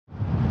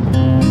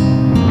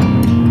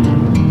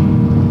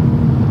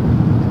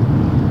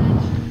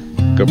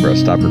GoPro,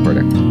 stop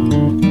recording.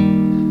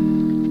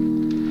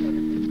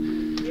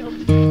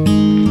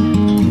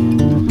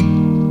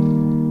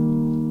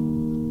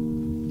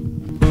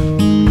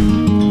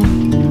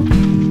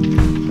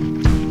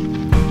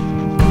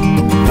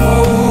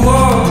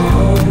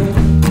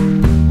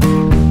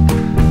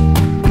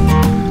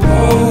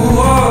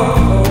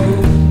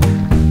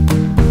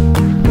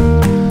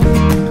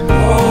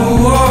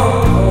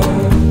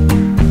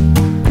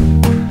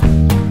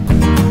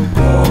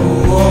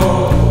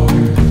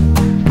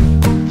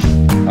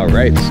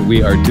 So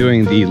we are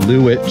doing the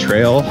Loowit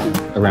Trail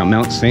around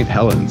Mount St.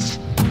 Helens.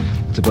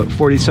 It's about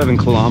 47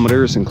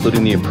 kilometers,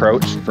 including the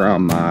approach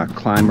from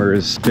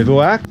climbers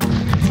Bivouac.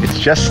 It's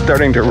just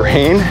starting to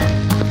rain,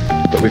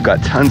 but we've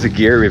got tons of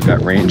gear. We've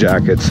got rain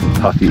jackets and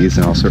puffies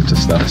and all sorts of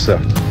stuff, so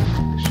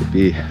it should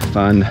be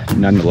fun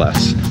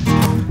nonetheless.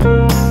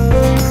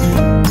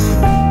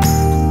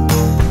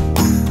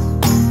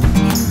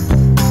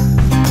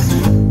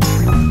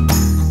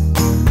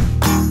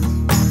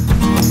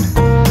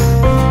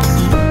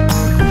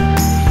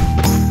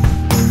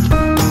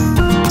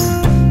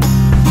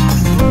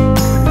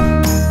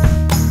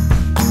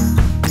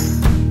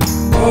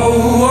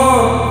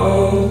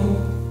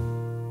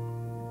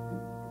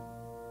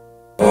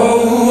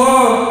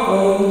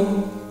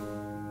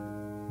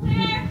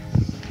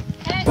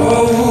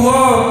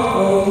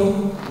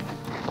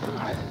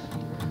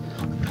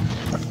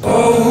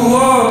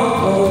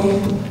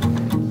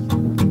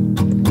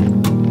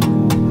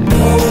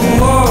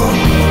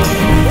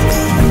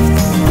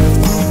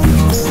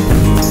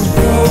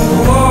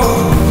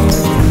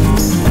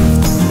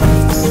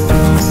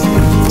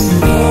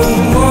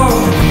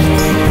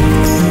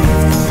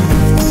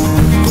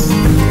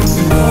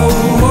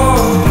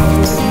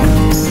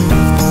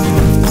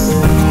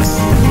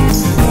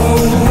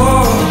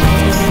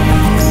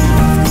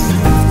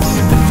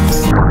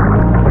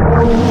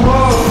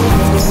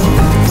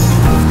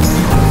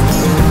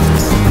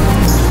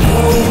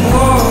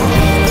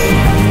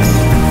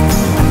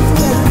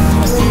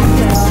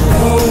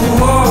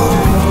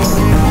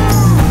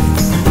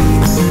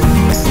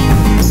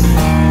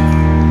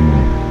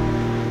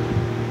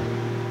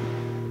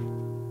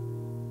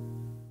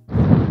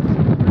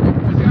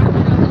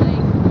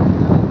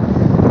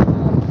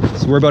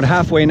 We're about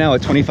halfway now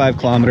at 25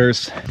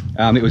 kilometers.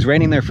 It was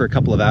raining there for a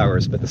couple of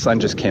hours, but the sun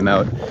just came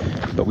out.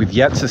 But we've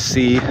yet to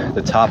see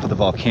the top of the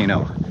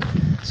volcano.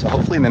 So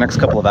hopefully in the next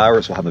couple of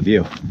hours we'll have a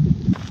view.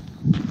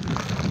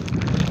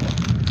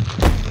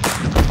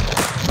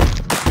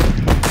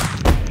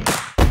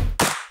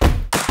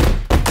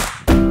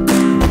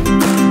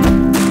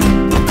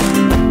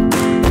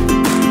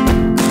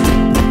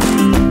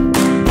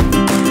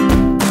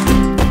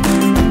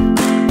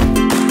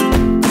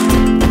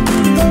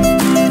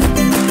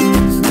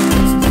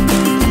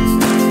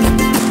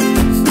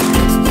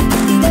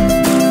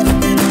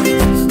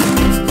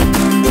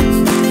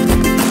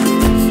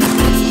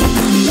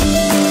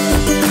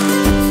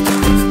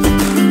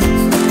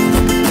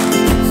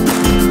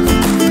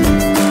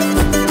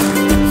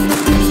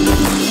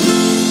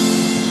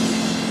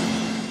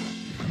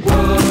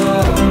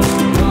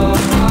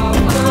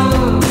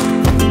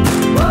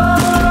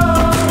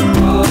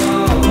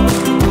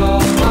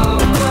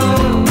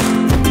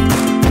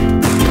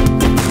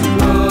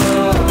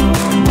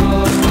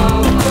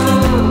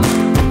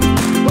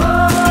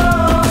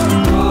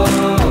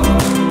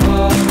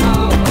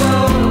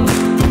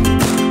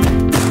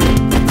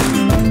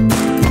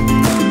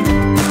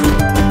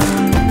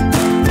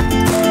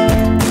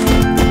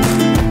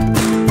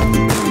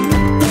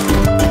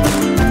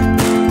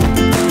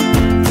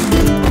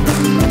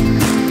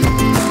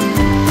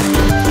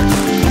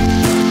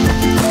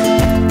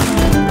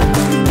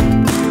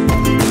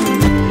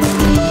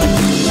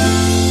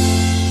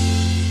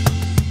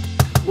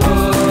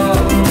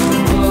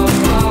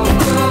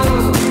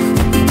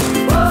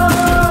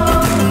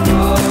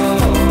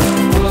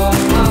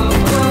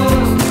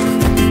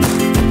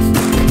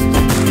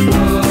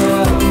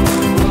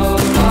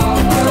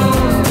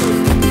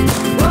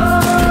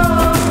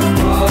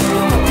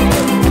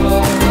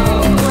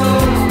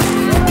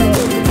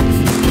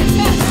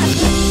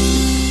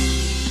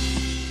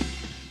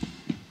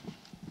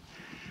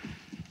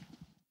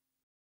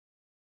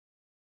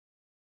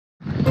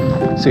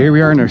 So here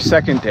we are on our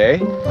second day.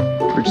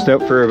 We're just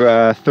out for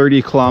a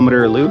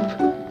 30-kilometer loop,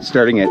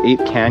 starting at 8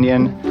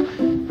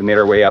 Canyon. We made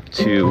our way up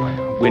to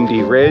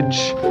Windy Ridge,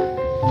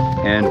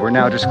 and we're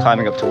now just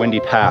climbing up to Windy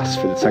Pass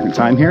for the second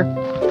time here.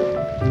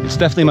 It's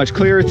definitely much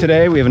clearer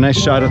today. We have a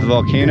nice shot of the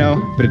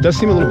volcano, but it does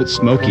seem a little bit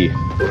smoky.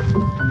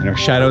 And our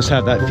shadows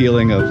have that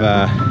feeling of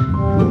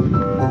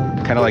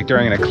kind of like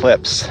during an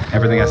eclipse.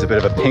 Everything has a bit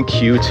of a pink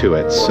hue to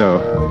it, so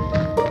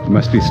there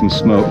must be some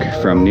smoke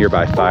from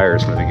nearby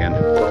fires moving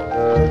in.